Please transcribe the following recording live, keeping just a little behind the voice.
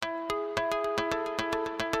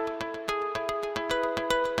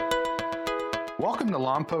Welcome to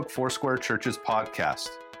Lompoc Foursquare Church's podcast.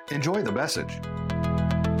 Enjoy the message.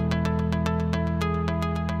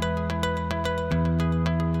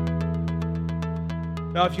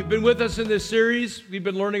 Now, if you've been with us in this series, we've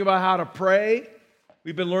been learning about how to pray.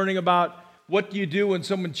 We've been learning about what you do when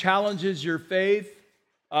someone challenges your faith.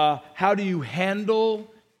 How do you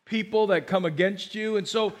handle people that come against you? And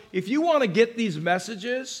so if you want to get these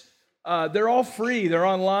messages, they're all free. They're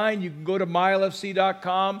online. You can go to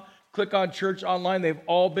mylfc.com, click on Church Online. They've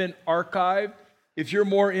all been archived. If you're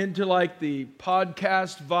more into like the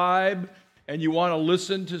podcast vibe and you want to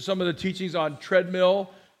listen to some of the teachings on treadmill,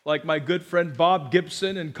 like my good friend Bob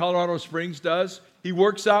Gibson in Colorado Springs does, he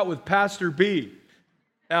works out with Pastor B.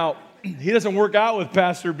 Now, he doesn't work out with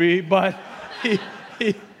Pastor B, but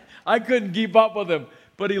I couldn't keep up with him.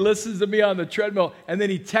 But he listens to me on the treadmill, and then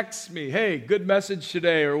he texts me, hey, good message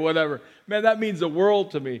today, or whatever. Man, that means the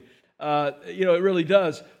world to me. It really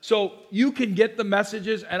does. So you can get the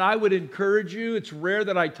messages, and I would encourage you. It's rare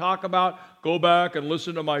that I talk about, go back and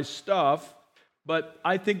listen to my stuff, but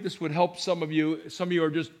I think this would help some of you. Some of you are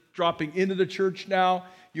just dropping into the church now.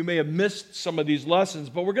 You may have missed some of these lessons,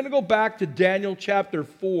 but we're going to go back to Daniel chapter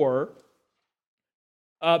 4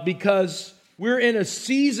 because we're in a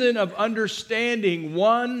season of understanding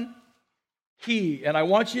one key, and I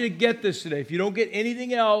want you to get this today. If you don't get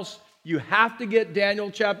anything else, you have to get Daniel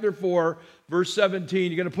chapter 4, verse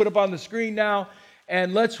 17. You're going to put up on the screen now,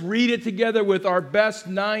 and let's read it together with our best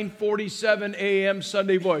 9:47 a.m.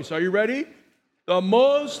 Sunday voice. Are you ready? The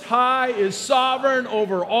Most High is sovereign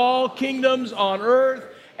over all kingdoms on earth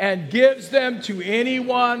and gives them to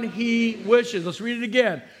anyone he wishes. Let's read it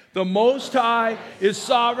again. The Most High is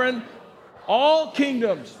sovereign all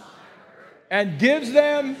kingdoms and gives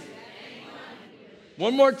them.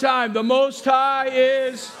 One more time. The Most High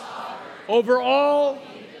is over all,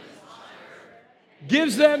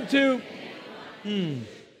 gives them to.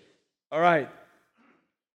 All right.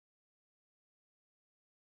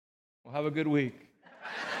 Well, have a good week.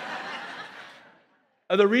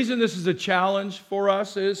 The reason this is a challenge for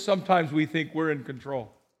us is sometimes we think we're in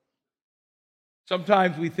control.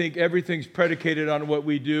 Sometimes we think everything's predicated on what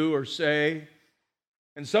we do or say.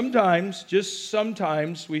 And sometimes, just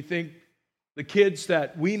sometimes, we think the kids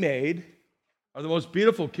that we made are the most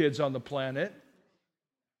beautiful kids on the planet,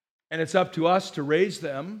 and it's up to us to raise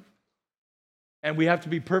them, and we have to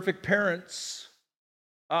be perfect parents.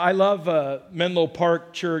 I love Menlo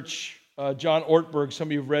Park Church, John Ortberg. Some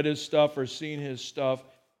of you have read his stuff or seen his stuff.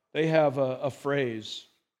 They have a phrase,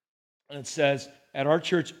 and it says, at our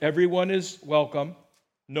church, everyone is welcome,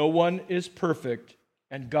 no one is perfect,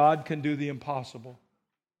 and God can do the impossible.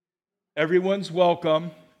 Everyone's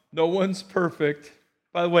welcome, no one's perfect.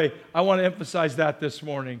 By the way, I want to emphasize that this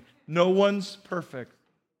morning. No one's perfect.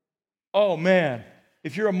 Oh man,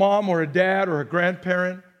 if you're a mom or a dad or a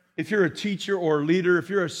grandparent, if you're a teacher or a leader, if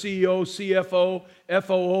you're a CEO, CFO,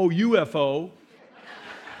 FOO, UFO,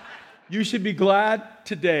 you should be glad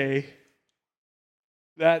today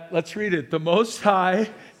that, let's read it, the Most High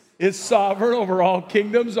is sovereign over all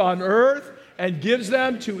kingdoms on earth and gives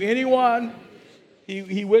them to anyone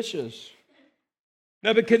he wishes.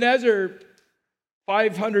 Nebuchadnezzar,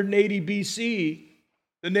 580 BC,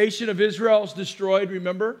 the nation of Israel is destroyed,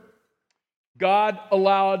 remember? God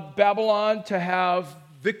allowed Babylon to have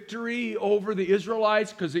victory over the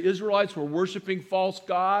Israelites because the Israelites were worshiping false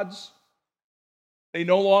gods. They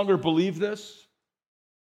no longer believed this.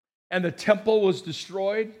 And the temple was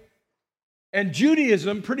destroyed. And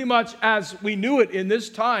Judaism, pretty much as we knew it in this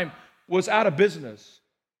time, was out of business.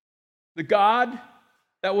 The God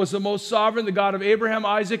that was the most sovereign, the God of Abraham,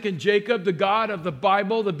 Isaac, and Jacob, the God of the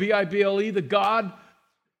Bible, the Bible, the God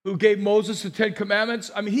who gave Moses the Ten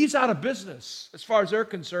Commandments, he's out of business as far as they're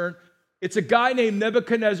concerned. It's a guy named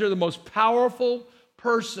Nebuchadnezzar, the most powerful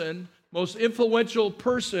person, most influential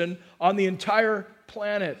person on the entire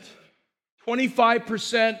planet.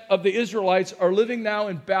 25% of the Israelites are living now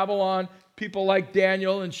in Babylon. People like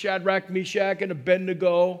Daniel and Shadrach, Meshach, and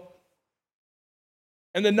Abednego.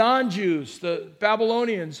 And the non-Jews, the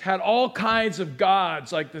Babylonians, had all kinds of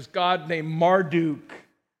gods, like this god named Marduk.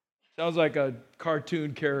 Sounds like a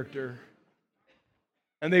cartoon character.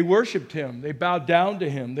 And they worshiped him. They bowed down to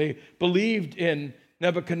him. They believed in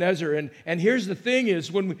Nebuchadnezzar. And here's the thing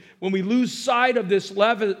is, when we lose sight of this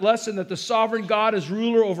lesson that the sovereign God is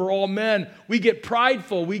ruler over all men, we get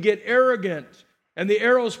prideful, we get arrogant, and the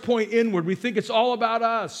arrows point inward. We think it's all about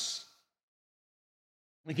us.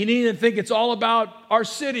 We can even think it's all about our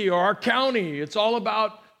city or our county. It's all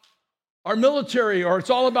about our military, or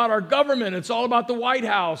it's all about our government. It's all about the White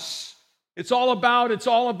House.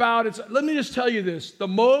 Let me just tell you this. The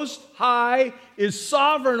Most High is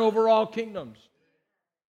sovereign over all kingdoms.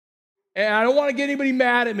 And I don't want to get anybody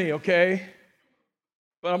mad at me, okay?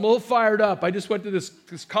 But I'm a little fired up. I just went to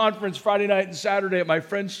this conference Friday night and Saturday at my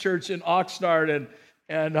friend's church in Oxnard,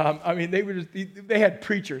 and I mean, they had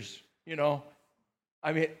preachers, you know.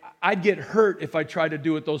 I mean, I'd get hurt if I tried to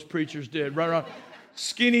do what those preachers did. Run around,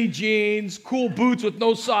 skinny jeans, cool boots with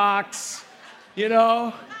no socks, you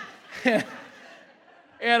know.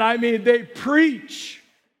 And I mean, they preach.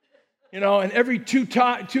 You know, and every two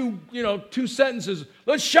sentences,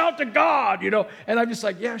 let's shout to God, you know. And I'm just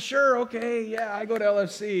like, yeah, sure, okay, yeah, I go to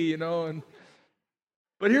LFC, you know.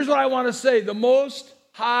 But here's what I want to say. The Most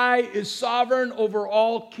High is sovereign over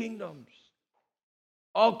all kingdoms.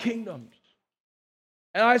 All kingdoms.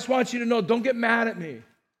 And I just want you to know, don't get mad at me.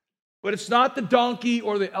 But it's not the donkey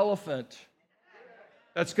or the elephant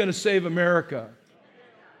that's going to save America.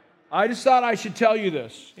 I just thought I should tell you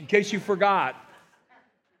this, in case you forgot.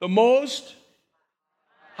 The Most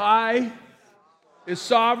High is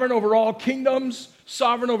sovereign over all kingdoms,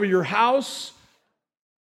 sovereign over your house,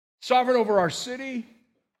 sovereign over our city.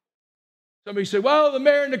 Somebody say, well, the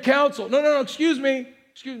mayor and the council. No, excuse me.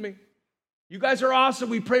 You guys are awesome.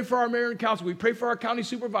 We pray for our mayor and council. We pray for our county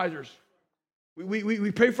supervisors.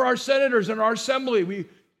 We pray for our senators and our assembly.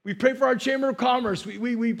 We pray for our chamber of commerce.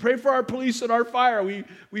 We pray for our police and our fire.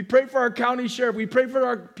 We pray for our county sheriff. We pray for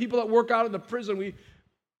our people that work out in the prison.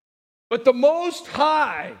 But the Most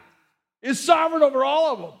High is sovereign over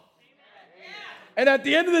all of them. And at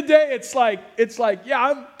the end of the day, it's like,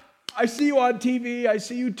 yeah, I see you on TV. I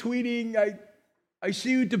see you tweeting. I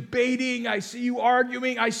see you debating. I see you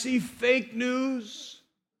arguing. I see fake news.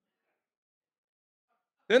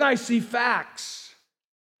 Then I see facts.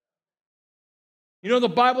 You know, the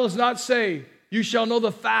Bible does not say, you shall know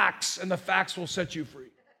the facts, and the facts will set you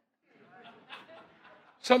free.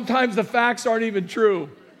 Sometimes the facts aren't even true.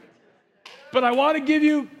 But I want to give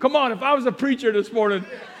you, come on, if I was a preacher this morning,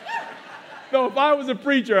 if I was a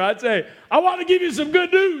preacher, I'd say, I want to give you some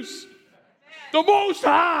good news. The Most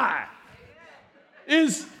High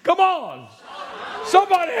is, come on,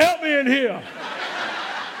 somebody help me in here.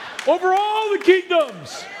 Over all the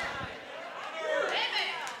kingdoms.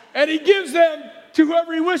 And he gives them to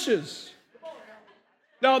whoever he wishes.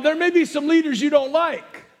 Now, there may be some leaders you don't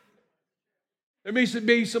like. There may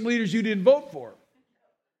be some leaders you didn't vote for.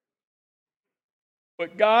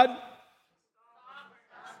 But God,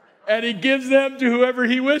 and he gives them to whoever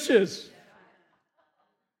he wishes.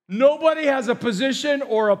 Nobody has a position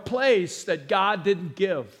or a place that God didn't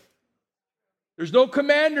give. There's no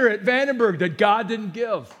commander at Vandenberg that God didn't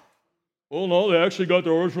give. Well, no, they actually got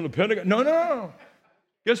their orders from the Pentagon. No.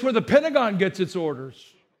 Guess where the Pentagon gets its orders?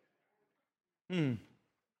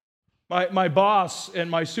 My boss and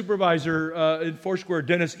my supervisor in Foursquare,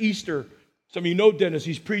 Dennis Easter, some of you know Dennis,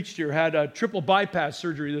 he's preached here, had a triple bypass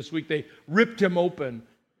surgery this week. They ripped him open.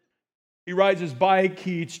 He rides his bike,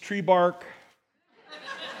 he eats tree bark.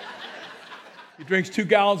 He drinks 2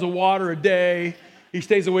 gallons of water a day. He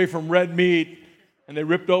stays away from red meat. And they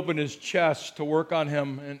ripped open his chest to work on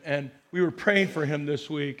him. And we were praying for him this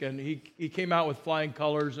week. And he came out with flying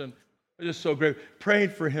colors. And it was just so great. Praying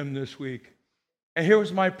for him this week. And here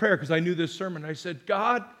was my prayer, because I knew this sermon. I said,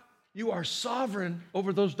 God, you are sovereign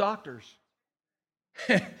over those doctors.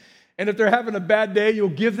 And if they're having a bad day, you'll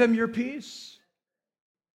give them your peace.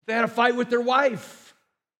 If they had a fight with their wife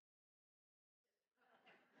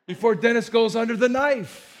before Dennis goes under the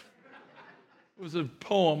knife. It was a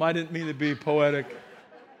poem. I didn't mean to be poetic.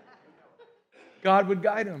 God would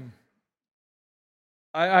guide him.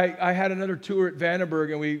 I had another tour at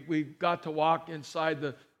Vandenberg, and we got to walk inside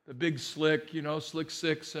the big Slick, Slick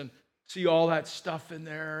 6, and see all that stuff in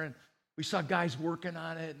there. And we saw guys working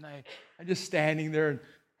on it, and I'm just standing there,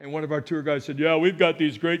 and one of our tour guides said, yeah, we've got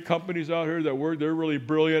these great companies out here that work. They're really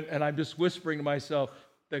brilliant. And I'm just whispering to myself,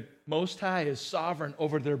 the Most High is sovereign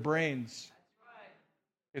over their brains.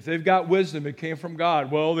 If they've got wisdom, it came from God.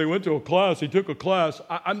 Well, they went to a class. They took a class.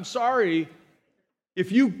 I'm sorry.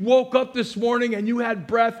 If you woke up this morning and you had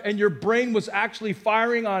breath and your brain was actually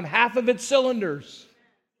firing on half of its cylinders,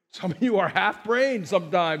 some of you are half-brained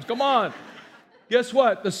sometimes. Come on. Guess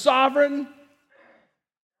what? The sovereign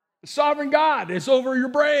God is over your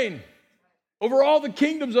brain, over all the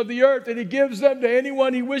kingdoms of the earth, and he gives them to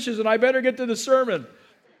anyone he wishes. And I better get to the sermon.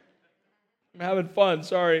 I'm having fun,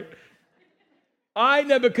 sorry. I,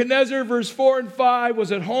 Nebuchadnezzar, verse 4 and 5,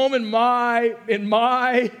 was at home in my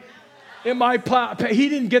he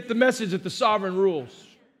didn't get the message that the sovereign rules.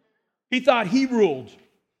 He thought he ruled.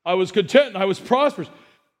 I was content and I was prosperous.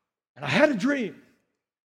 And I had a dream.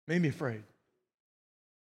 Made me afraid.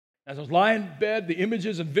 As I was lying in bed, the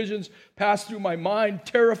images and visions passed through my mind,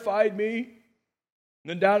 terrified me. And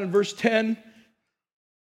then down in verse 10,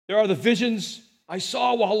 There are the visions I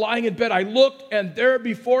saw while lying in bed. I looked, and there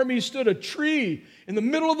before me stood a tree in the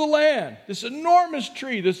middle of the land. This enormous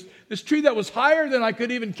tree, this tree that was higher than I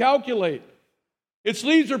could even calculate. Its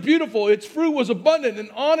leaves were beautiful, its fruit was abundant,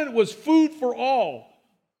 and on it was food for all.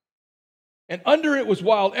 And under it was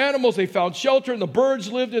wild animals. They found shelter, and the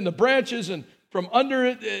birds lived in the branches, and from under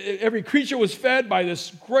it, every creature was fed by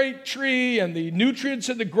this great tree and the nutrients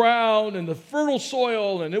in the ground and the fertile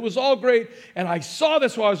soil, and it was all great. And I saw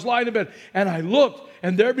this while I was lying in bed, and I looked,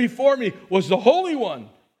 and there before me was the Holy One,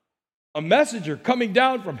 a messenger coming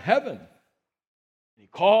down from heaven. He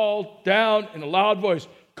called down in a loud voice,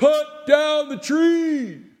 "Cut down the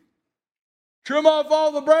tree, trim off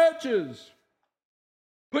all the branches,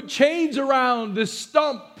 put chains around this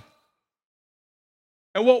stump,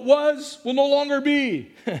 and what was will no longer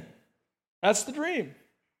be." That's the dream.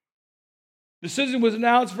 Decision was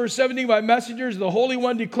announced, verse 17, by messengers. The Holy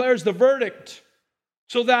One declares the verdict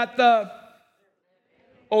so that the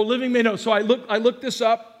living may know. So I looked this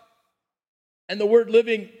up, and the word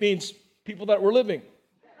living means people that were living.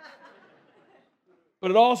 But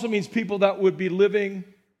it also means people that would be living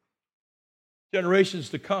generations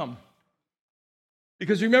to come.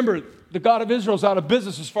 Because remember, the God of Israel is out of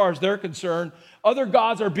business as far as they're concerned. Other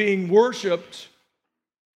gods are being worshipped.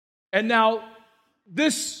 And now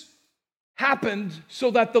this happened so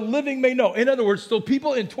that the living may know. In other words, so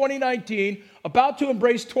people in 2019, about to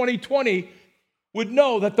embrace 2020, would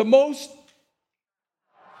know that the Most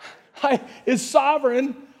High is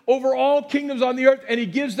sovereign over all kingdoms on the earth, and he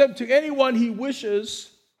gives them to anyone he wishes.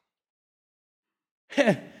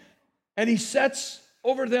 And he sets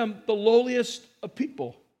over them the lowliest of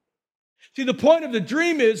people. See, the point of the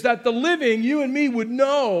dream is that the living, you and me, would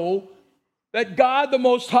know that God the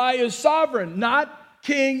Most High is sovereign, not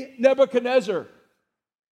King Nebuchadnezzar.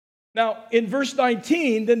 Now, in verse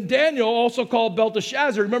 19, then Daniel, also called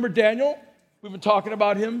Belteshazzar, remember Daniel? We've been talking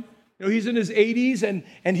about him. You know, he's in his 80s, and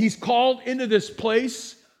he's called into this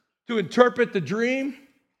place to interpret the dream.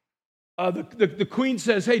 The queen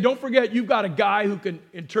says, "Hey, don't forget, you've got a guy who can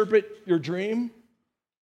interpret your dream."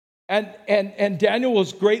 And Daniel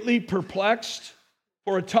was greatly perplexed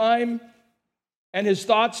for a time, and his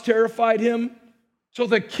thoughts terrified him. So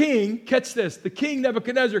the king, catch this, the king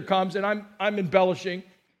Nebuchadnezzar comes, and I'm embellishing,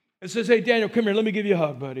 and says, "Hey, Daniel, come here, let me give you a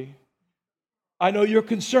hug, buddy. I know you're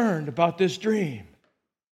concerned about this dream.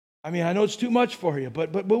 I mean, I know it's too much for you,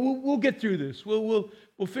 but we'll get through this. We'll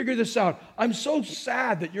figure this out. I'm so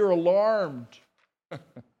sad that you're alarmed."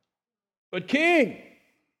 But king,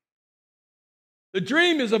 the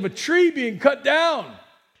dream is of a tree being cut down,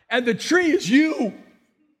 and the tree is you.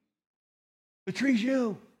 The tree's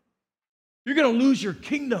you. You're going to lose your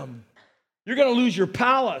kingdom. You're going to lose your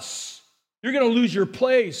palace. You're going to lose your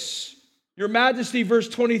place. Your majesty, verse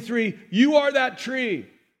 23, you are that tree.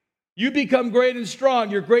 You become great and strong.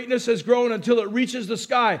 Your greatness has grown until it reaches the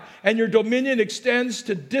sky, and your dominion extends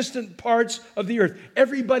to distant parts of the earth.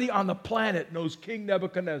 Everybody on the planet knows King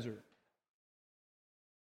Nebuchadnezzar.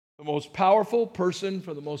 The most powerful person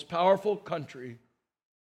for the most powerful country,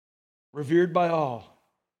 revered by all,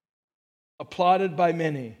 applauded by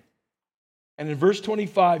many. And in verse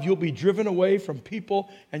 25, you'll be driven away from people,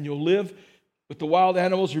 and you'll live with the wild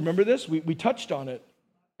animals. Remember this? We touched on it.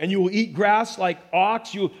 And you will eat grass like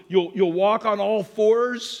ox. You'll walk on all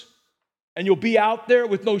fours. And you'll be out there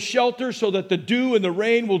with no shelter so that the dew and the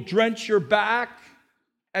rain will drench your back.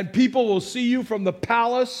 And people will see you from the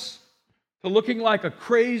palace to looking like a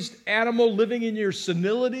crazed animal living in your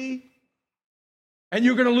senility. And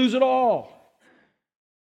you're going to lose it all.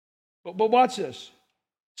 But watch this.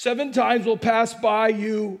 7 times will pass by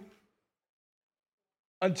you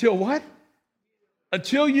until what?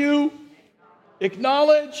 Until you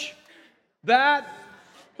acknowledge that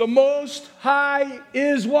the Most High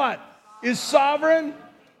is what? Is sovereign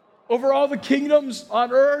over all the kingdoms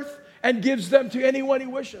on earth and gives them to anyone he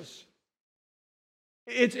wishes.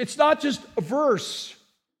 It's not just a verse.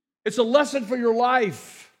 It's a lesson for your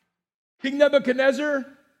life. King Nebuchadnezzar,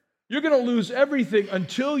 you're going to lose everything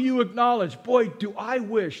until you acknowledge, boy, do I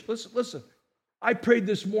wish. Listen. I prayed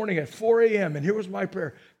this morning at 4 a.m., and here was my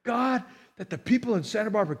prayer. God, that the people in Santa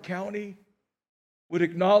Barbara County would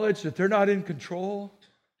acknowledge that they're not in control.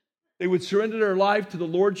 They would surrender their life to the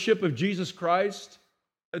lordship of Jesus Christ.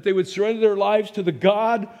 That they would surrender their lives to the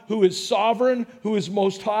God who is sovereign, who is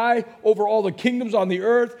most high over all the kingdoms on the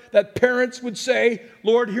earth. That parents would say,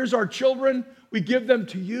 Lord, here's our children. We give them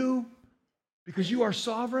to you because you are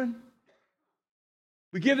sovereign.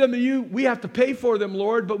 We give them to you. We have to pay for them,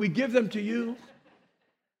 Lord, but we give them to you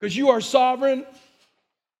because you are sovereign.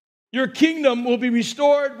 Your kingdom will be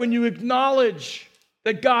restored when you acknowledge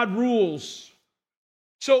that God rules.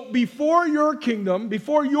 So before your kingdom,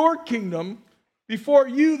 before you,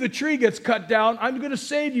 the tree, gets cut down, I'm going to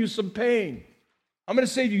save you some pain. I'm going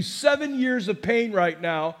to save you 7 years of pain right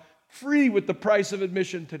now, free with the price of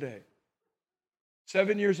admission today.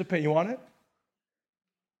 7 years of pain. You want it?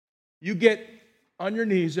 You get on your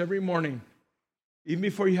knees every morning, even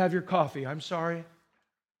before you have your coffee. I'm sorry.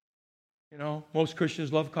 You know, most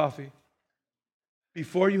Christians love coffee.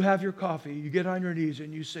 Before you have your coffee, you get on your knees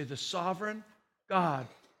and you say, the sovereign God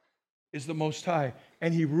is the Most High,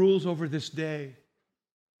 and He rules over this day.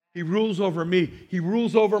 He rules over me. He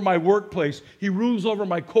rules over my workplace. He rules over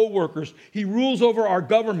my co-workers. He rules over our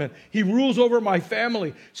government. He rules over my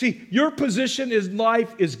family. See, your position in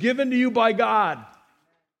life is given to you by God.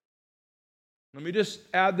 Let me just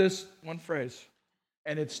add this one phrase,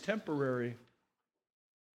 and it's temporary.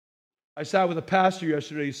 I sat with a pastor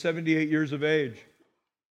yesterday. He's 78 years of age.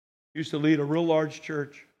 He used to lead a real large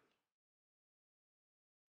church.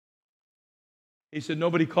 He said,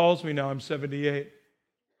 nobody calls me now. I'm 78.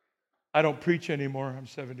 I don't preach anymore. I'm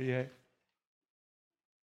 78.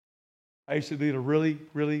 I used to lead a really,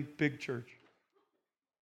 really big church.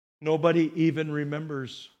 Nobody even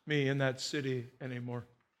remembers me in that city anymore.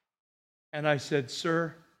 And I said,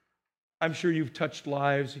 sir, I'm sure you've touched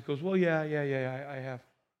lives. He goes, well, yeah, I have.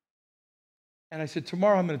 And I said,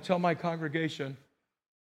 tomorrow I'm going to tell my congregation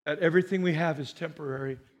that everything we have is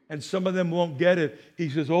temporary, and some of them won't get it. He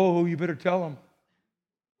says, oh, you better tell them.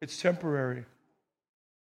 It's temporary.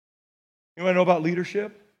 You want to know about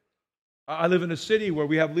leadership? I live in a city where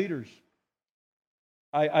we have leaders.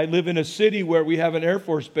 I live in a city where we have an Air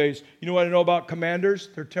Force base. You know what I know about commanders?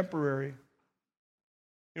 They're temporary.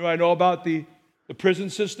 You know what I know about the prison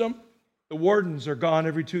system? The wardens are gone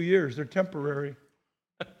every 2 years. They're temporary.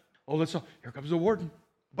 Here comes the warden.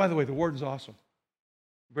 By the way, the warden's awesome.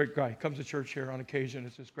 Great guy. He comes to church here on occasion.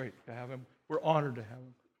 It's just great to have him. We're honored to have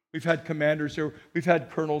him. We've had commanders here. We've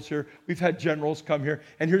had colonels here. We've had generals come here.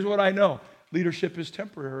 And here's what I know. Leadership is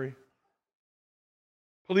temporary.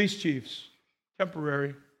 Police chiefs,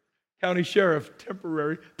 temporary. County sheriff,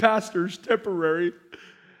 temporary. Pastors, temporary.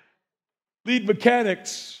 Lead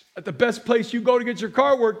mechanics at the best place you go to get your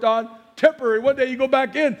car worked on, temporary. One day you go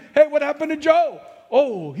back in. Hey, what happened to Joe?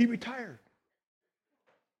 Oh, he retired.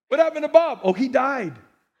 What happened to Bob? Oh, he died.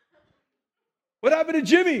 What happened to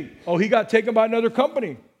Jimmy? Oh, he got taken by another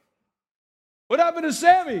company. What happened to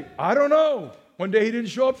Sammy? I don't know. One day he didn't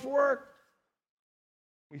show up for work.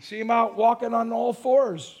 We see him out walking on all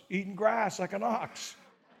fours, eating grass like an ox.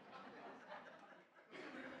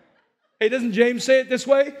 Hey, doesn't James say it this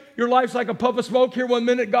way? Your life's like a puff of smoke here one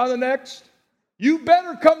minute, gone the next. You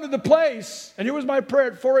better come to the place, and here was my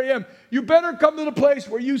prayer at 4 a.m. You better come to the place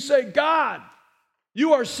where you say, God,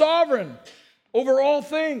 you are sovereign over all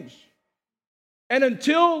things. And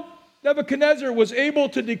until Nebuchadnezzar was able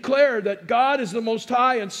to declare that God is the Most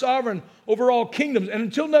High and sovereign over all kingdoms, and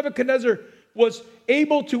until Nebuchadnezzar was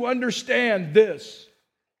able to understand this,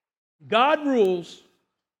 God rules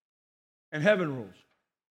and heaven rules.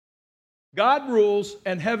 God rules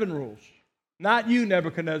and heaven rules. Not you,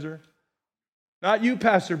 Nebuchadnezzar. Not you,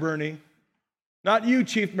 Pastor Bernie. Not you,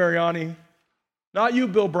 Chief Mariani. Not you,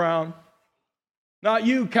 Bill Brown. Not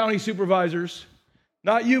you, county supervisors.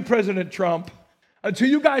 Not you, President Trump. Until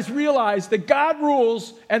you guys realize that God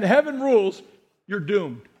rules and heaven rules, you're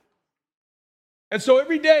doomed. And so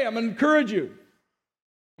every day I'm going to encourage you.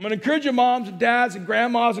 I'm going to encourage you, moms and dads and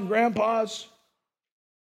grandmas and grandpas,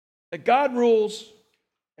 that God rules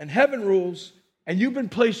and heaven rules, and you've been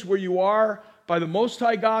placed where you are by the Most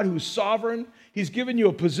High God who's sovereign. He's given you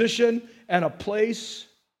a position and a place.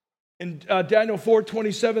 In Daniel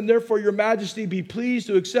 4:27, therefore, your majesty, be pleased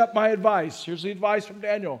to accept my advice. Here's the advice from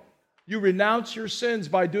Daniel. You renounce your sins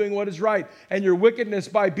by doing what is right, and your wickedness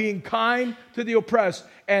by being kind to the oppressed,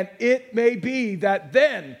 and it may be that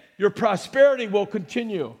then your prosperity will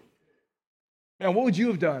continue. Now, what would you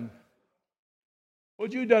have done? What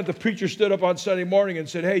would you have done if the preacher stood up on Sunday morning and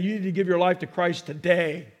said, hey, you need to give your life to Christ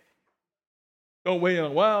today? Don't wait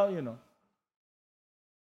on,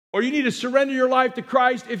 Or you need to surrender your life to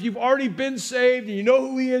Christ if you've already been saved and you know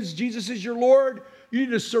who He is, Jesus is your Lord. You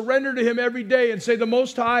need to surrender to Him every day and say the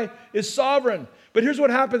Most High is sovereign. But here's what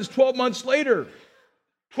happens 12 months later.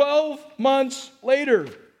 12 months later.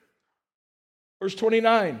 Verse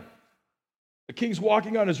 29. The king's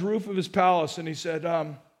walking on his roof of his palace and he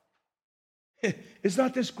said, is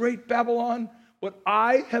not this great Babylon what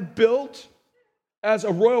I have built as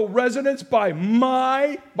a royal residence by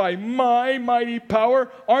my mighty power?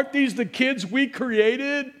 Aren't these the kids we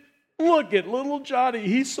created? Look at little Johnny.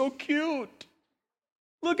 He's so cute.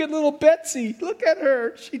 Look at little Betsy. Look at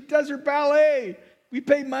her. She does her ballet. We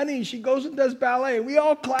pay money. She goes and does ballet. We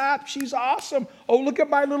all clap. She's awesome. Oh, look at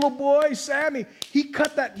my little boy, Sammy. He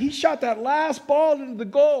shot that last ball into the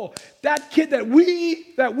goal. That kid that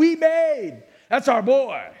we made, that's our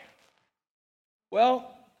boy.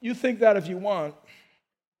 Well, you think that if you want.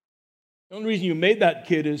 The only reason you made that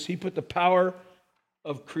kid is he put the power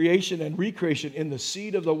of creation and recreation in the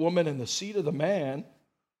seed of the woman and the seed of the man.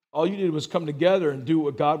 All you did was come together and do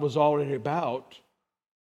what God was already about.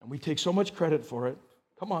 And we take so much credit for it.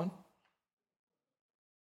 Come on.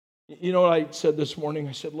 You know what I said this morning?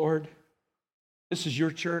 I said, Lord, this is your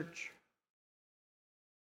church.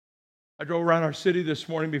 I drove around our city this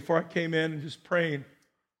morning before I came in and just praying.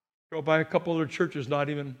 Drove by a couple other churches, not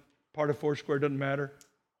even part of Foursquare, doesn't matter.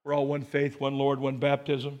 We're all one faith, one Lord, one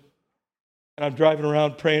baptism. And I'm driving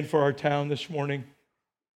around praying for our town this morning.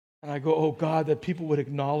 And I go, oh God, that people would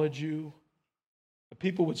acknowledge you. That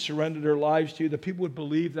people would surrender their lives to you. That people would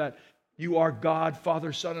believe that you are God,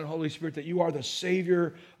 Father, Son, and Holy Spirit. That you are the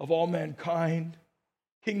Savior of all mankind.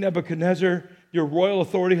 King Nebuchadnezzar, your royal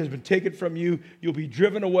authority has been taken from you. You'll be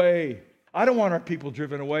driven away. I don't want our people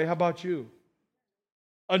driven away. How about you?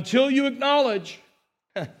 Until you acknowledge.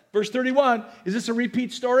 Verse 31, is this a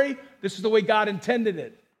repeat story? This is the way God intended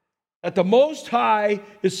it. That the Most High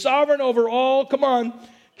is sovereign over all, come on,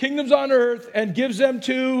 kingdoms on earth, and gives them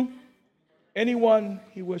to anyone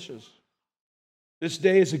he wishes. This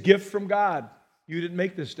day is a gift from God. You didn't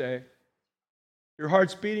make this day. Your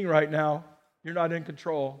heart's beating right now. You're not in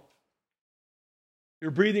control.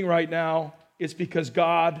 You're breathing right now. It's because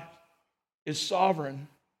God is sovereign.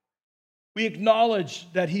 We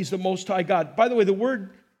acknowledge that he's the Most High God. By the way, the word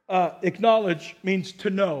acknowledge means to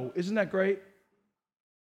know. Isn't that great?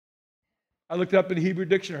 I looked it up in the Hebrew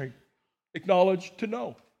dictionary. Acknowledge, to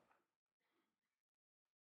know.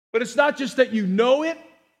 But it's not just that you know it,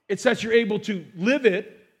 it's that you're able to live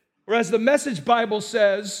it. Whereas the Message Bible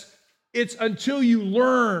says, it's until you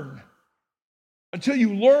learn. Until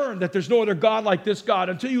you learn that there's no other God like this God.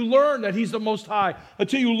 Until you learn that he's the Most High.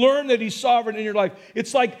 Until you learn that he's sovereign in your life.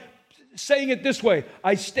 It's like saying it this way.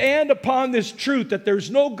 I stand upon this truth that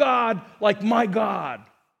there's no God like my God.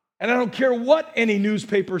 And I don't care what any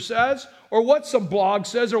newspaper says, or what some blog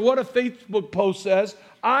says, or what a Facebook post says.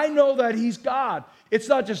 I know that he's God. It's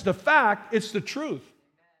not just the fact, it's the truth.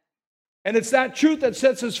 And it's that truth that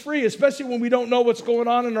sets us free, especially when we don't know what's going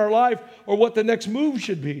on in our life or what the next move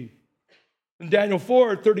should be. In Daniel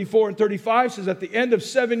 4:34 and 35 says, at the end of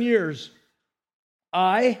 7 years,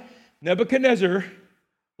 I, Nebuchadnezzar,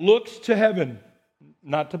 looked to heaven,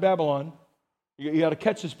 not to Babylon. You got to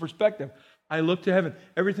catch this perspective. I looked to heaven.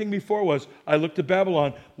 Everything before was, I looked to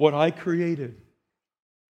Babylon, what I created.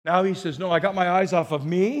 Now he says, no, I got my eyes off of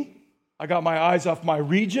me. I got my eyes off my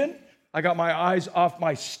region. I got my eyes off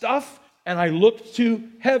my stuff. And I looked to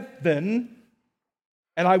heaven.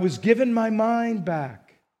 And I was given my mind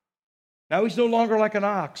back. Now he's no longer like an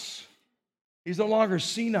ox. He's no longer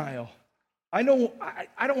senile. I know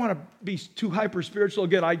I don't want to be too hyper-spiritual.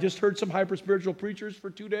 Again, I just heard some hyper-spiritual preachers for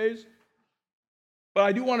 2 days. But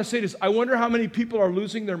I do want to say this. I wonder how many people are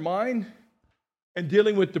losing their mind and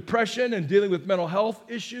dealing with depression and dealing with mental health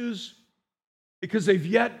issues because they've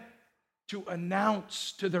yet to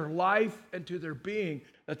announce to their life and to their being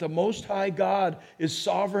that the Most High God is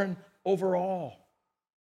sovereign over all.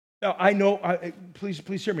 Now, I know, please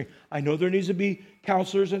hear me. I know there needs to be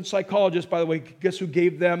counselors and psychologists. By the way, guess who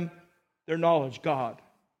gave them their knowledge? God.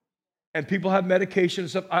 And people have medication and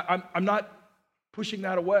stuff. I'm not pushing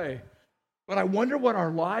that away. But I wonder what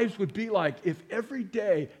our lives would be like if every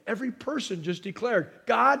day, every person just declared,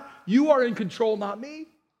 God, you are in control, not me.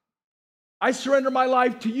 I surrender my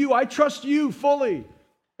life to you. I trust you fully.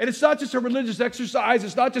 And it's not just a religious exercise.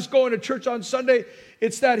 It's not just going to church on Sunday.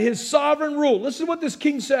 It's that his sovereign rule. Listen to what this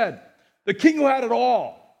king said. The king who had it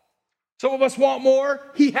all. Some of us want more.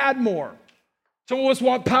 He had more. Some of us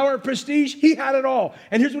want power and prestige. He had it all.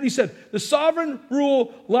 And here's what he said. The sovereign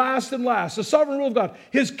rule lasts and lasts. The sovereign rule of God.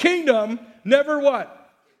 His kingdom never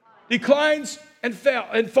what? Declines and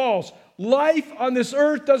falls. Life on this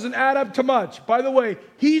earth doesn't add up to much. By the way,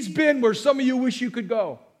 he's been where some of you wish you could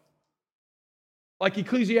go. Like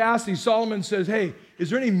Ecclesiastes, Solomon says, hey,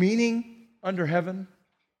 is there any meaning under heaven?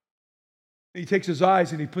 And he takes his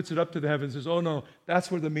eyes and he puts it up to the heavens and says, oh no,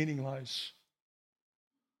 that's where the meaning lies.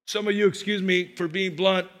 Some of you, excuse me for being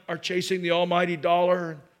blunt, are chasing the almighty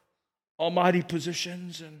dollar and almighty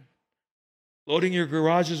positions and loading your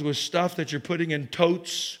garages with stuff that you're putting in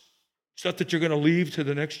totes, stuff that you're going to leave to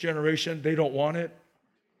the next generation. They don't want it.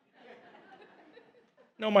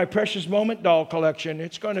 No, my precious moment doll collection,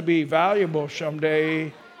 it's going to be valuable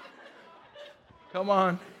someday. Come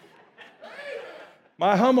on.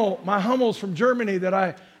 My Hummels from Germany that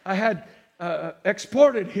I had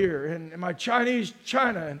exported here, and my Chinese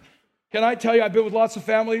China. And can I tell you, I've been with lots of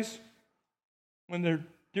families when their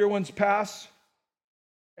dear ones pass,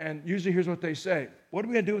 and usually here's what they say: "What are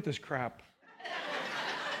we going to do with this crap?"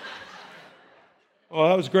 Well,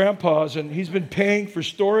 that was Grandpa's, and he's been paying for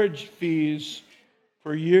storage fees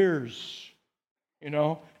for years, you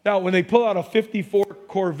know. Now, when they pull out a 54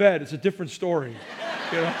 Corvette, it's a different story,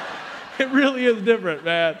 you know. It really is different,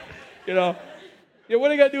 man, you know. Yeah, what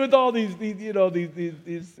do you got to do with all these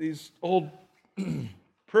old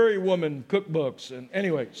Prairie Woman cookbooks? And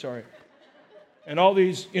anyway, sorry. And all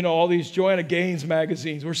these Joanna Gaines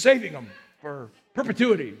magazines, we're saving them for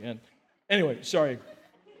perpetuity. And anyway, sorry.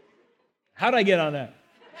 How did I get on that?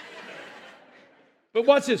 But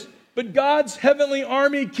watch this. But God's heavenly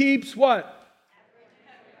army keeps what?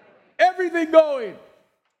 Everything going.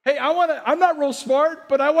 Hey, I'm not real smart,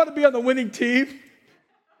 but I want to be on the winning team.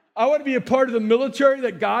 I want to be a part of the military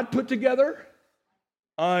that God put together.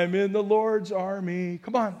 I'm in the Lord's army.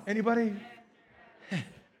 Come on, anybody?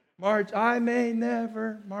 March, I may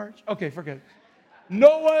never march. Okay, forget it.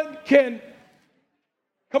 No one can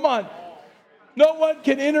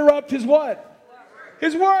interrupt his what?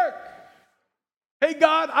 His work. Hey,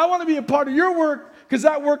 God, I want to be a part of your work because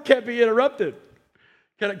that work can't be interrupted.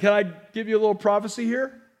 Can I give you a little prophecy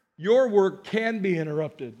here? Your work can be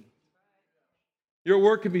interrupted. Your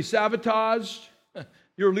work can be sabotaged.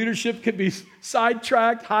 Your leadership can be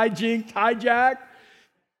sidetracked, hijacked.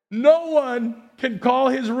 No one can call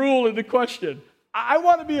his rule into question. I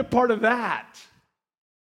want to be a part of that.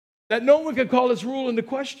 That no one can call his rule into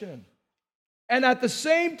question. And at the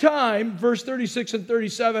same time, verse 36 and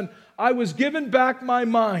 37, I was given back my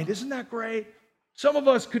mind. Isn't that great? Some of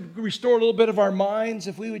us could restore a little bit of our minds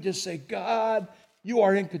if we would just say, God, you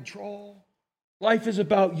are in control. Life is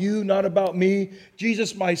about you, not about me.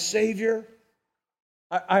 Jesus, my Savior.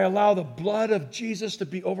 I allow the blood of Jesus to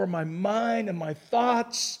be over my mind and my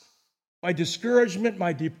thoughts, my discouragement,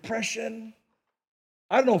 my depression.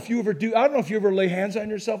 I don't know if you ever lay hands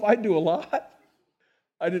on yourself. I do a lot.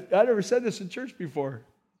 I never said this in church before.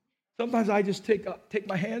 Sometimes I just take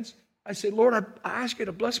my hands. I say, Lord, I ask you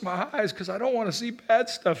to bless my eyes because I don't want to see bad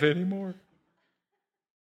stuff anymore.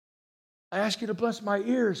 I ask you to bless my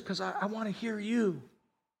ears because I want to hear you.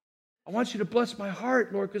 I want you to bless my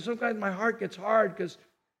heart, Lord, because sometimes my heart gets hard because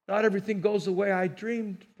not everything goes the way I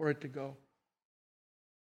dreamed for it to go.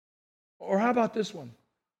 Or how about this one?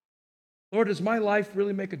 Lord, does my life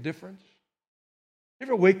really make a difference? You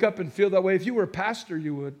ever wake up and feel that way? If you were a pastor,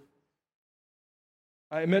 you would.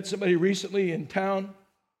 I met somebody recently in town.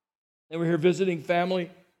 They were here visiting family,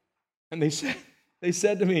 and they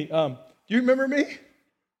said to me, do you remember me?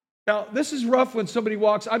 Now, this is rough when somebody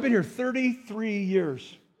walks. I've been here 33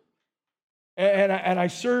 years, and I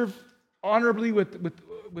serve honorably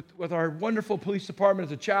with our wonderful police department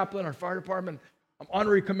as a chaplain, our fire department. I'm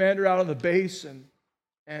honorary commander out on the base,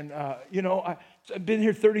 and I've been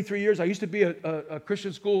here 33 years. I used to be a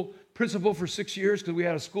Christian school principal for 6 years because we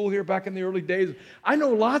had a school here back in the early days. I know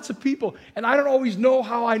lots of people, and I don't always know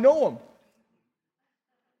how I know them.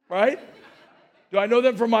 Right? Do I know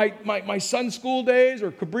them from my son's school days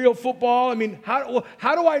or Cabrillo football? I mean, how do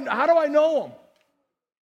I know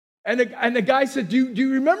them? And the guy said, "Do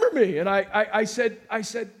you remember me?" And I said,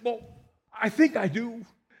 "Well, I think I do."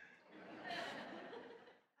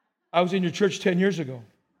 I was in your church 10 years ago.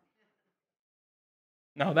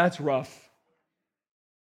 Now that's rough.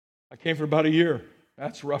 I came for about a year.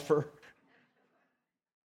 That's rougher.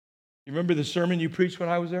 You remember the sermon you preached when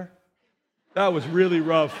I was there? That was really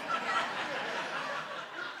rough.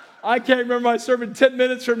 I can't remember my sermon 10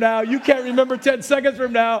 minutes from now. You can't remember 10 seconds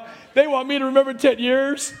from now. They want me to remember 10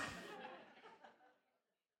 years.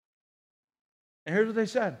 And here's what they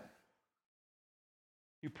said.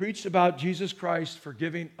 You preached about Jesus Christ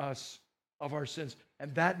forgiving us of our sins.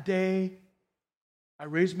 And that day, I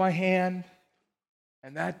raised my hand.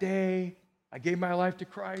 And that day, I gave my life to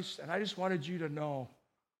Christ. And I just wanted you to know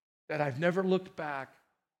that I've never looked back.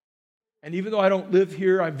 And even though I don't live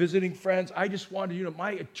here, I'm visiting friends, I just wanted you to know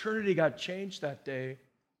my eternity got changed that day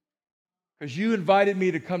because you invited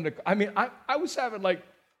me to come to, I was having like,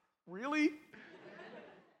 really?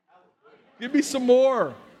 Give me some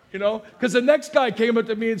more, because the next guy came up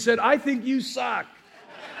to me and said, I think you suck,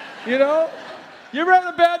 You ever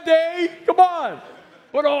had a bad day? Come on.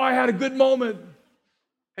 But I had a good moment.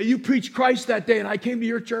 And you preached Christ that day and I came to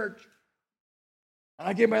your church. And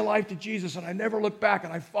I gave my life to Jesus, and I never looked back,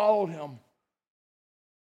 and I followed him.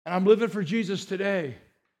 And I'm living for Jesus today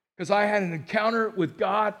because I had an encounter with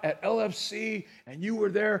God at LFC, and you were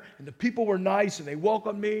there, and the people were nice, and they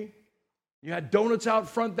welcomed me. You had donuts out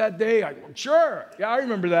front that day? Sure. Yeah, I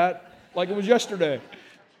remember that like it was yesterday.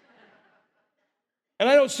 And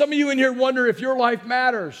I know some of you in here wonder if your life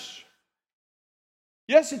matters.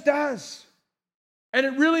 Yes, it does. And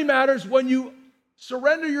it really matters when you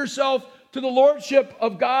surrender yourself to the lordship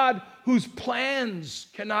of God, whose plans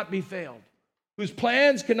cannot be failed, whose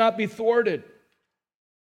plans cannot be thwarted.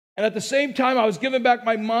 And at the same time, I was given back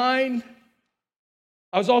my mind.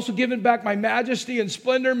 I was also given back my majesty and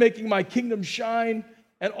splendor, making my kingdom shine.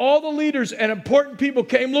 And all the leaders and important people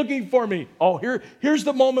came looking for me. Oh, here's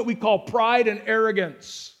the moment we call pride and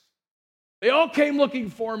arrogance. They all came looking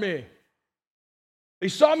for me. They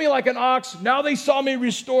saw me like an ox. Now they saw me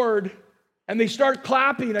restored. And they start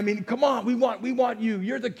clapping. I mean, come on, we want you.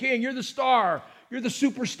 You're the king. You're the star. You're the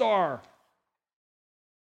superstar.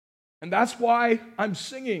 And that's why I'm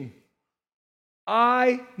singing.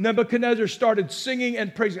 Nebuchadnezzar, started singing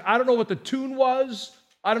and praising. I don't know what the tune was.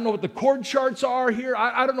 I don't know what the chord charts are here.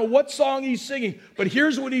 I don't know what song he's singing. But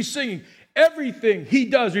here's what he's singing. Everything he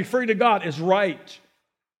does, referring to God, is right.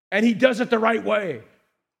 And he does it the right way.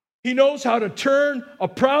 He knows how to turn a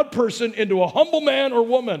proud person into a humble man or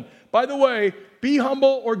woman. By the way, be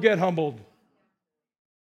humble or get humbled.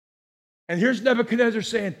 And here's Nebuchadnezzar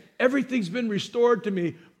saying, everything's been restored to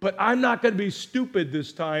me, but I'm not going to be stupid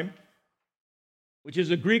this time, which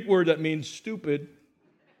is a Greek word that means stupid.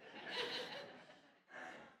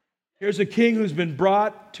 Here's a king who's been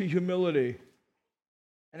brought to humility.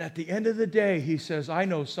 And at the end of the day, he says, I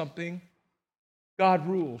know something. God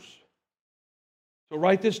rules. So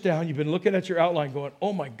write this down. You've been looking at your outline going,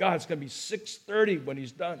 oh my God, it's going to be 6:30 when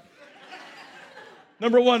he's done.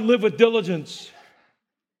 Number one, live with diligence.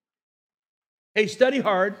 Hey, study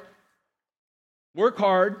hard. Work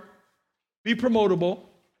hard. Be promotable.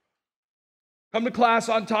 Come to class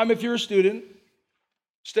on time if you're a student.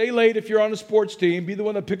 Stay late if you're on a sports team. Be the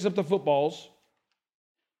one that picks up the footballs.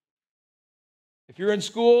 If you're in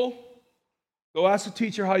school, go ask the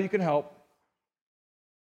teacher how you can help.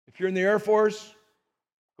 If you're in the Air Force,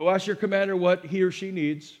 go ask your commander what he or she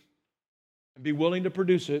needs and be willing to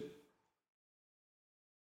produce it.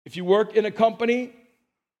 If you work in a company,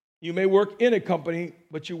 you may work in a company,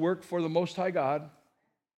 but you work for the Most High God,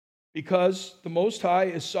 because the Most High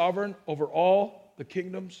is sovereign over all the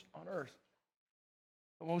kingdoms on earth.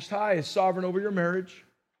 The Most High is sovereign over your marriage.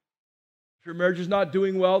 If your marriage is not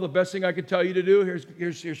doing well, the best thing I can tell you to do,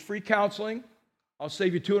 here's free counseling. I'll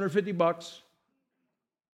save you $250.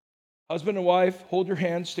 Husband and wife, hold your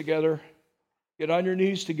hands together. Get on your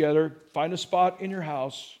knees together. Find a spot in your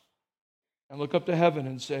house and look up to heaven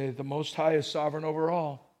and say, the Most High is sovereign over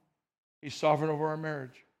all. He's sovereign over our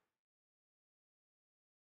marriage.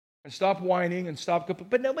 And stop whining and stop,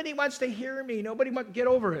 but nobody wants to hear me. Nobody wants to get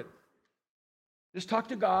over it. Just talk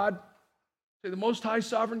to God. Say, the Most High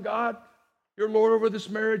sovereign God, you're Lord over this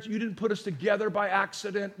marriage. You didn't put us together by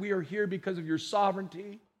accident. We are here because of your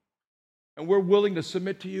sovereignty. And we're willing to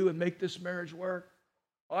submit to you and make this marriage work.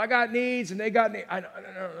 Well, I got needs and they got needs.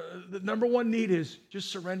 The number one need is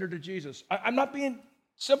just surrender to Jesus. I'm not being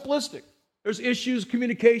simplistic. There's issues,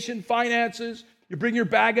 communication, finances. You bring your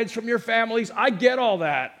baggage from your families. I get all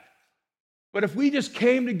that. But if we just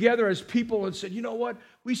came together as people and said, you know what?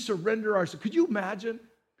 We surrender ourselves. Could you imagine?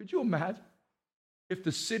 If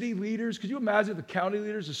the city leaders, could you imagine the county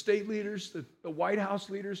leaders, the state leaders, the White House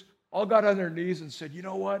leaders all got on their knees and said, you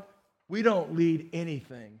know what? We don't lead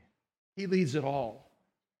anything. He leads it all.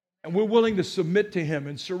 And we're willing to submit to him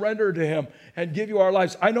and surrender to him and give you our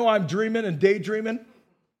lives. I know I'm dreaming and daydreaming.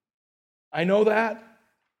 I know that.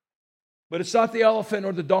 But it's not the elephant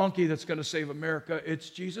or the donkey that's going to save America. It's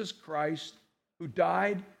Jesus Christ who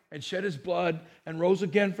died and shed his blood and rose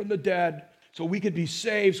again from the dead so we could be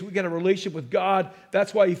saved, so we get a relationship with God.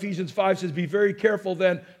 That's why Ephesians 5 says, be very careful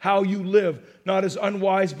then how you live, not as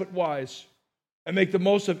unwise but wise, and make the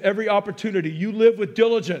most of every opportunity. You live with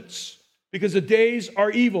diligence because the days are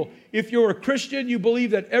evil. If you're a Christian, you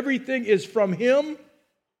believe that everything is from him,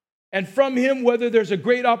 and from him, whether there's a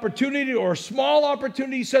great opportunity or a small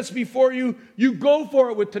opportunity sets before you, you go for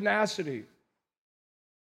it with tenacity.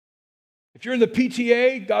 If you're in the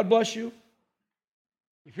PTA, God bless you.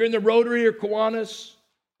 If you're in the Rotary or Kiwanis,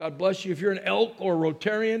 God bless you. If you're an Elk or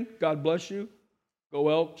Rotarian, God bless you. Go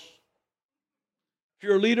Elks. If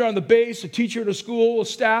you're a leader on the base, a teacher at a school, a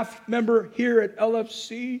staff member here at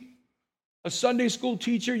LFC, a Sunday school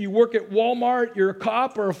teacher, you work at Walmart, you're a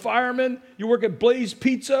cop or a fireman, you work at Blaze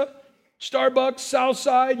Pizza, Starbucks,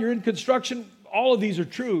 Southside, you're in construction, all of these are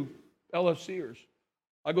true LFCers.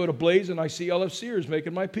 I go to Blaze and I see LFCers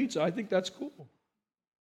making my pizza. I think that's cool.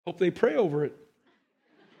 Hope they pray over it.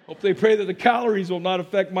 Hope they pray that the calories will not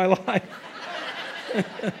affect my life.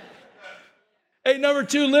 Hey, number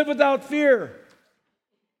 2, live without fear.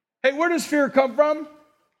 Hey, where does fear come from?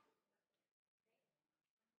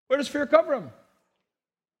 Where does fear come from?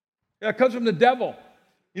 Yeah, it comes from the devil.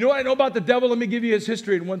 You know what I know about the devil? Let me give you his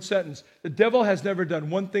history in one sentence. The devil has never done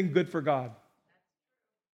one thing good for God.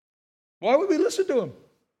 Why would we listen to him?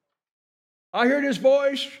 I hear this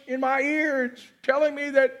voice in my ear. It's telling me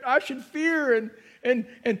that I should fear and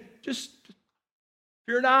just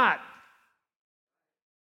fear not.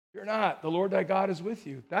 Fear not. The Lord thy God is with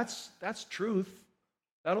you. That's truth.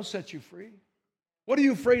 That'll set you free. What are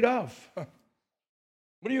you afraid of? What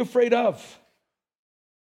are you afraid of?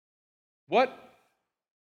 What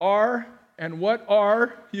are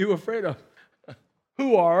you afraid of?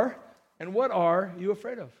 Who are and what are you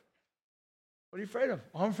afraid of? What are you afraid of?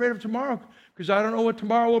 I'm afraid of tomorrow because I don't know what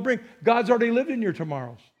tomorrow will bring. God's already lived in your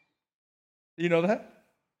tomorrows. Do you know that?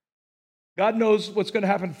 God knows what's going to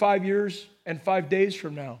happen 5 years and 5 days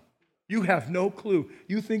from now. You have no clue.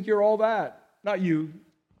 You think you're all that. Not you.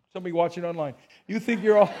 Somebody watching online. You think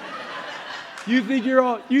you're all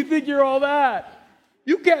that.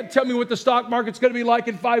 You can't tell me what the stock market's going to be like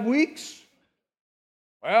in 5 weeks.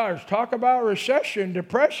 Well, there's talk about recession,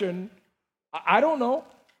 depression. I don't know.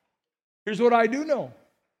 Here's what I do know.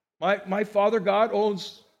 My Father God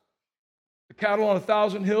owns the cattle on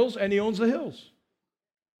 1,000 hills, and he owns the hills.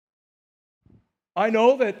 I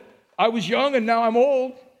know that I was young and now I'm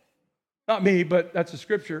old. Not me, but that's a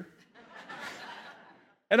scripture.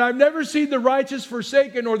 And I've never seen the righteous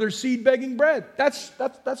forsaken or their seed begging bread. That's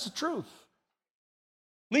the truth.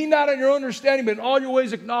 Lean not on your own understanding, but in all your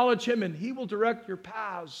ways acknowledge him, and he will direct your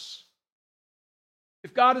paths.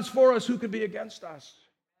 If God is for us, who can be against us?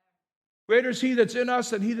 Greater is he that's in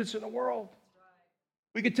us than he that's in the world.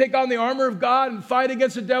 We could take on the armor of God and fight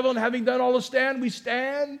against the devil, and having done all to stand, we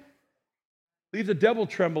stand. Leave the devil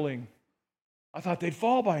trembling. I thought they'd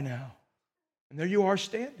fall by now. And there you are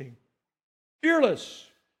standing. Fearless.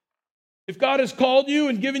 If God has called you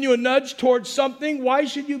and given you a nudge towards something, why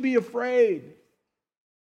should you be afraid?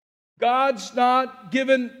 God's not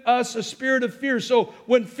given us a spirit of fear. So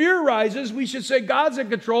when fear rises, we should say God's in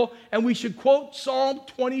control, and we should quote Psalm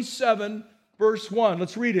 27, verse 1.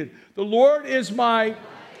 Let's read it. The Lord is my...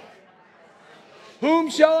 Whom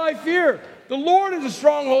shall I fear? The Lord is the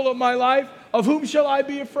stronghold of my life. Of whom shall I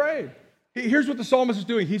be afraid? Here's what the psalmist is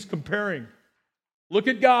doing. He's comparing. Look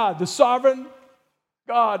at God. The sovereign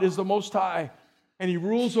God is the Most High, and he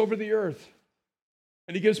rules over the earth.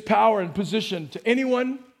 And he gives power and position to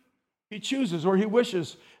anyone he chooses or he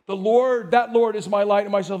wishes. The Lord, that Lord is my light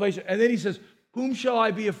and my salvation. And then he says, whom shall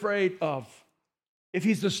I be afraid of? If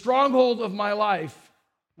he's the stronghold of my life,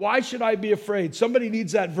 why should I be afraid? Somebody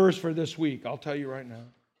needs that verse for this week. I'll tell you right now.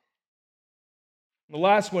 The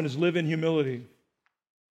last one is live in humility.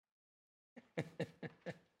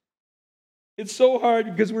 It's so hard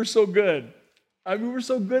because we're so good. I mean, we're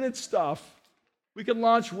so good at stuff. We can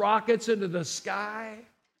launch rockets into the sky.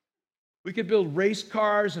 We could build race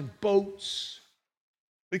cars and boats.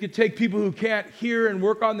 We could take people who can't hear and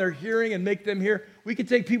work on their hearing and make them hear. We could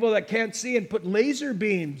take people that can't see and put laser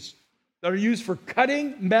beams that are used for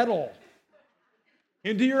cutting metal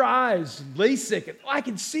into your eyes, LASIK. And, I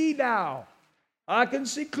can see now. I can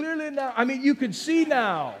see clearly now. I mean, you can see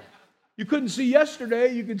now. You couldn't see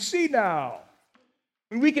yesterday. You can see now.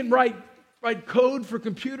 I mean, we can write code for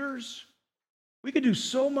computers. We can do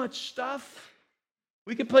so much stuff.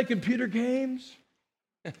 We can play computer games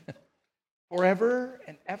forever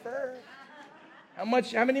and ever. How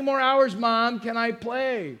many more hours, Mom, can I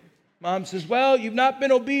play? Mom says, well, you've not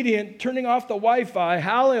been obedient, turning off the Wi-Fi.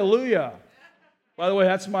 Hallelujah. By the way,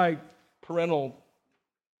 that's my parental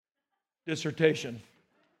dissertation.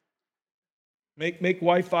 Make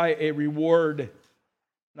Wi-Fi a reward,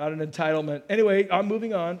 not an entitlement. Anyway, I'm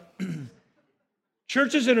moving on.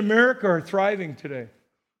 Churches in America are thriving today,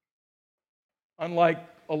 unlike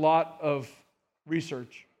a lot of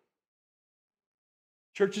research.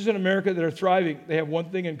 Churches in America that are thriving, they have one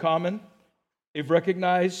thing in common. They've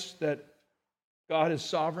recognized that God is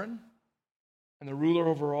sovereign and the ruler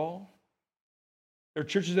over all. There are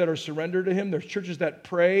churches that are surrendered to him. There's churches that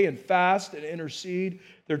pray and fast and intercede.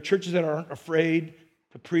 There are churches that aren't afraid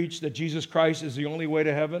to preach that Jesus Christ is the only way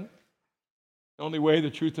to heaven, the only way, the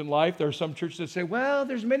truth, and life. There are some churches that say, well,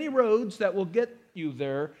 there's many roads that will get you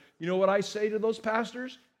there. You know what I say to those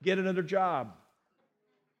pastors? Get another job.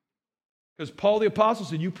 Because Paul the Apostle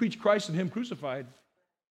said, you preach Christ and him crucified.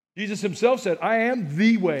 Jesus himself said, I am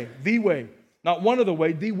the way. Not one of the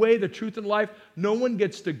way, the way, the truth, and life. No one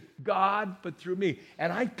gets to God but through me.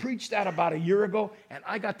 And I preached that about a year ago, and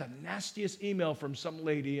I got the nastiest email from some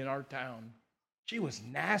lady in our town. She was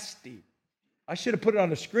nasty. I should have put it on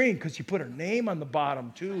the screen because she put her name on the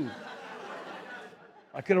bottom too.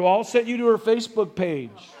 I could have all sent you to her Facebook page.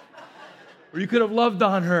 Or you could have loved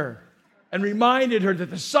on her and reminded her that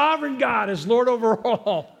the sovereign God is Lord over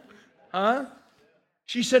all. Huh?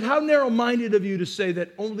 She said, how narrow-minded of you to say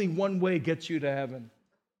that only one way gets you to heaven.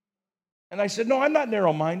 And I said, no, I'm not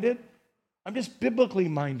narrow-minded. I'm just biblically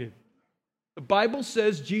minded. The Bible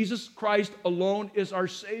says Jesus Christ alone is our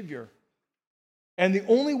Savior. And the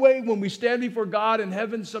only way when we stand before God in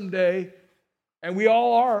heaven someday, and we're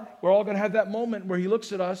all going to have that moment where He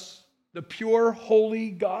looks at us, the pure, holy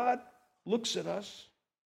God looks at us.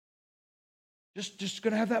 Just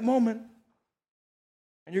going to have that moment.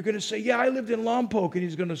 And you're going to say, yeah, I lived in Lompoc. And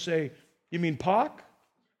He's going to say, you mean POC?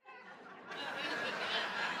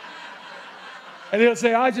 And He'll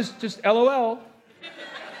say, I just LOL.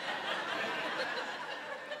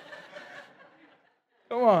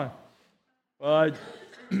 Come on. Well,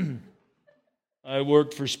 I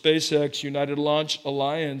worked for SpaceX, United Launch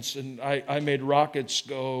Alliance, and I made rockets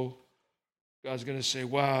go. God's going to say,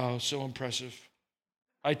 wow, so impressive.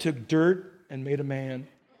 I took dirt and made a man.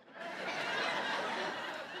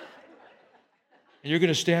 And you're going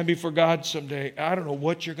to stand before God someday. I don't know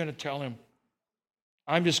what you're going to tell Him.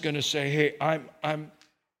 I'm just going to say, hey, I'm.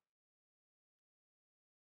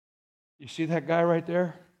 You see that guy right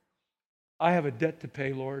there? I have a debt to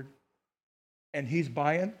pay, Lord. And He's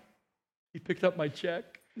buying. He picked up my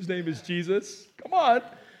check. His name is Jesus. Come on.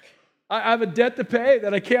 I have a debt to pay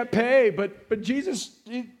that I can't pay, but Jesus,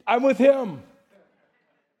 I'm with Him.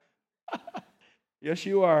 Yes,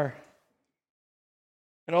 you are.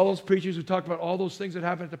 And all those preachers who talked about all those things that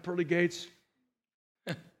happened at the pearly gates,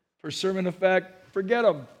 for sermon effect, forget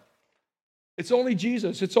them. It's only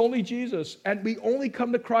Jesus. It's only Jesus. And we only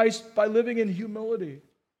come to Christ by living in humility.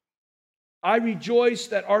 I rejoice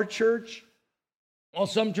that our church, while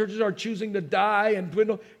some churches are choosing to die and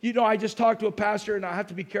dwindle. You know, I just talked to a pastor, and I have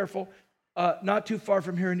to be careful, not too far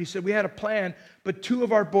from here, and he said, we had a plan, but 2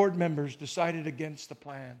 of our board members decided against the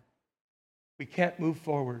plan. We can't move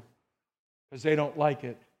forward because they don't like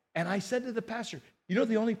it. And I said to the pastor, you know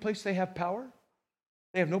the only place they have power?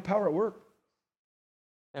 They have no power at work.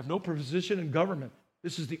 They have no position in government.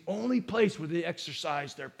 This is the only place where they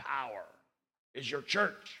exercise their power, is your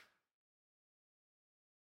church.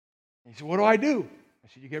 He said, what do I do? I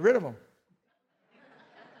said, you get rid of them.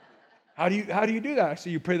 How do you do that? I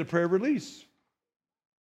said, you pray the prayer of release.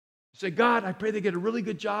 You say, God, I pray they get a really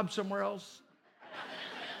good job somewhere else.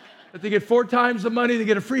 That they get 4 times the money, they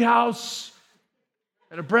get a free house,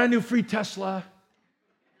 and a brand new free Tesla.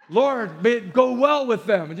 Lord, may it go well with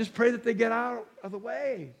them. And just pray that they get out of the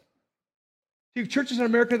way. See, churches in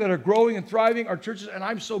America that are growing and thriving are churches, and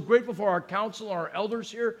I'm so grateful for our council, our elders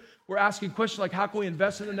here. We're asking questions like, how can we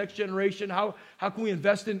invest in the next generation? How can we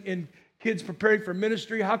invest in kids preparing for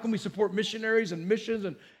ministry? How can we support missionaries and missions?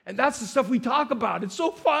 And that's the stuff we talk about. It's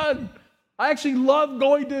so fun. I actually love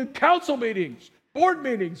going to council meetings, board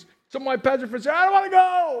meetings. Some of my pastor friends say, I don't want to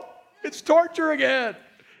go. It's torture again.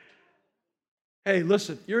 Hey,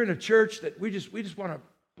 listen, you're in a church that we just want to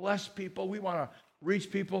bless people. We want to reach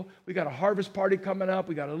people. We got a harvest party coming up.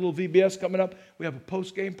 We got a little VBS coming up. We have a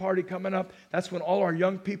post-game party coming up. That's when all our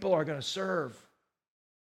young people are going to serve.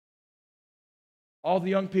 All the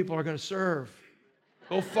young people are going to serve.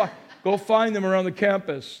 Go find them around the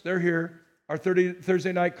campus. They're here. Our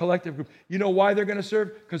Thursday night collective group. You know why they're going to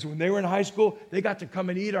serve? Because when they were in high school, they got to come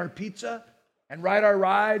and eat our pizza and ride our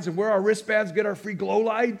rides and wear our wristbands, get our free glow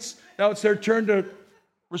lights. Now it's their turn to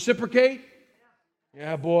reciprocate.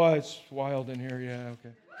 Yeah, boy, it's wild in here. Yeah,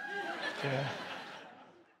 okay.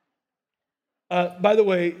 Yeah. By the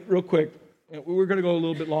way, real quick, we're going to go a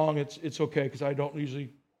little bit long. It's okay because I don't usually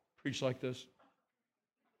preach like this.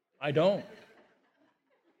 I don't.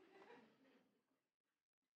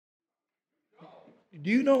 Do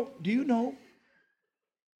you know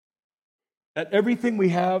that everything we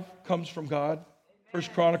have comes from God? 1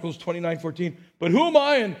 Chronicles 29:14. But who am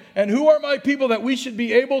I and who are my people that we should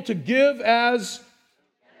be able to give as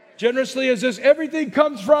generously as this? Everything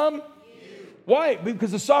comes from you. Why?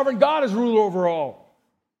 Because the sovereign God is ruler over all.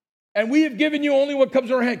 And we have given you only what comes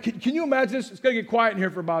in our hand. Can you imagine this? It's going to get quiet in here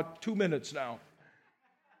for about 2 minutes now.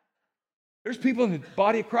 There's people in the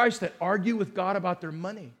body of Christ that argue with God about their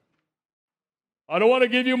money. I don't want to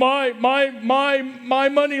give you my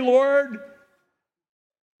money, Lord.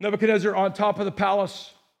 Nebuchadnezzar on top of the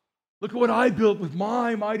palace. Look at what I built with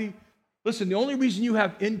my mighty. Listen, the only reason you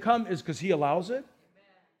have income is because he allows it.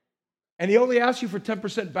 And he only asks you for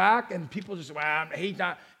 10% back, and people just, well, he's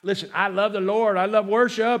not. Listen, I love the Lord. I love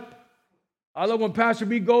worship. I love when Pastor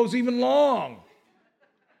B goes even long.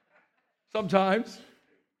 Sometimes.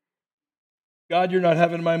 God, you're not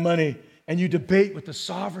having my money. And you debate with the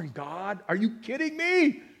sovereign God. Are you kidding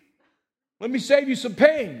me? Let me save you some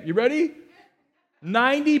pain. You ready?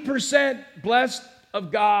 90% blessed of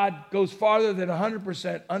God goes farther than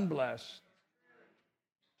 100% unblessed.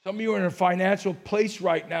 Some of you are in a financial place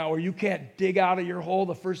right now where you can't dig out of your hole.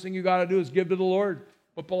 The first thing you got to do is give to the Lord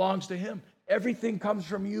what belongs to Him. Everything comes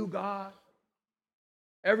from you, God.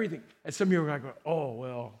 Everything. And some of you are going, oh,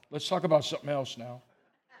 well, let's talk about something else now.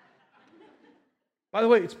 By the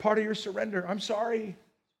way, it's part of your surrender. I'm sorry.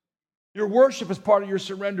 Your worship is part of your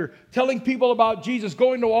surrender. Telling people about Jesus,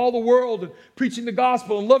 going to all the world and preaching the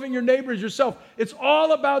gospel and loving your neighbor as yourself. It's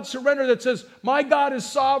all about surrender that says, my God is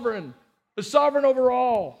sovereign. The sovereign over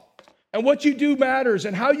all. And what you do matters,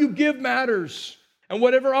 and how you give matters, and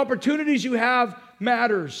whatever opportunities you have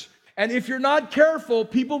matters. And if you're not careful,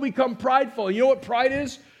 people become prideful. You know what pride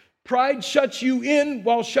is? Pride shuts you in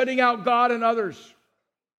while shutting out God and others.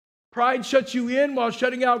 Pride shuts you in while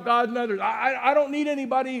shutting out God and others. I don't need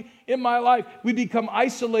anybody in my life. We become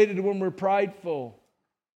isolated when we're prideful.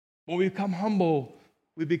 When we become humble,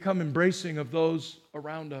 we become embracing of those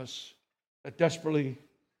around us that desperately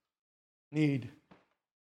need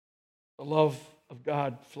the love of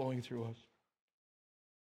God flowing through us.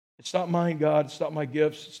 It's not mine, God. It's not my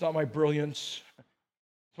gifts. It's not my brilliance.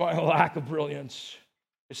 It's my lack of brilliance.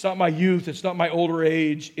 It's not my youth. It's not my older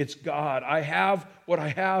age. It's God. I have what I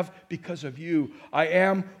have because of you. I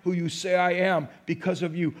am who you say I am because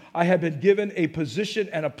of you. I have been given a position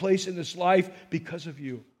and a place in this life because of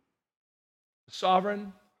you. The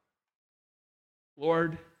sovereign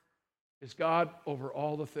Lord is God over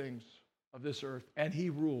all the things of this earth, and He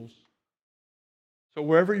rules. So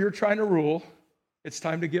wherever you're trying to rule, it's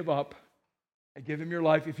time to give up and give Him your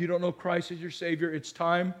life. If you don't know Christ as your Savior, it's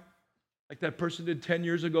time, like that person did 10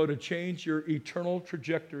 years ago, to change your eternal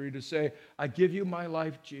trajectory, to say, I give you my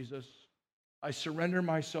life, Jesus. I surrender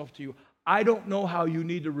myself to you. I don't know how you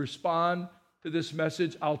need to respond to this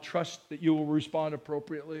message. I'll trust that you will respond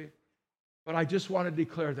appropriately. But I just want to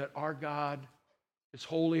declare that our God is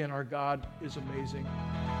holy and our God is amazing.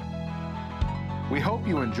 We hope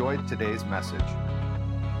you enjoyed today's message.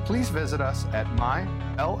 Please visit us at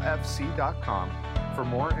mylfc.com for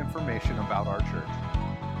more information about our church.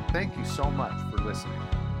 Thank you so much for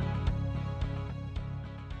listening.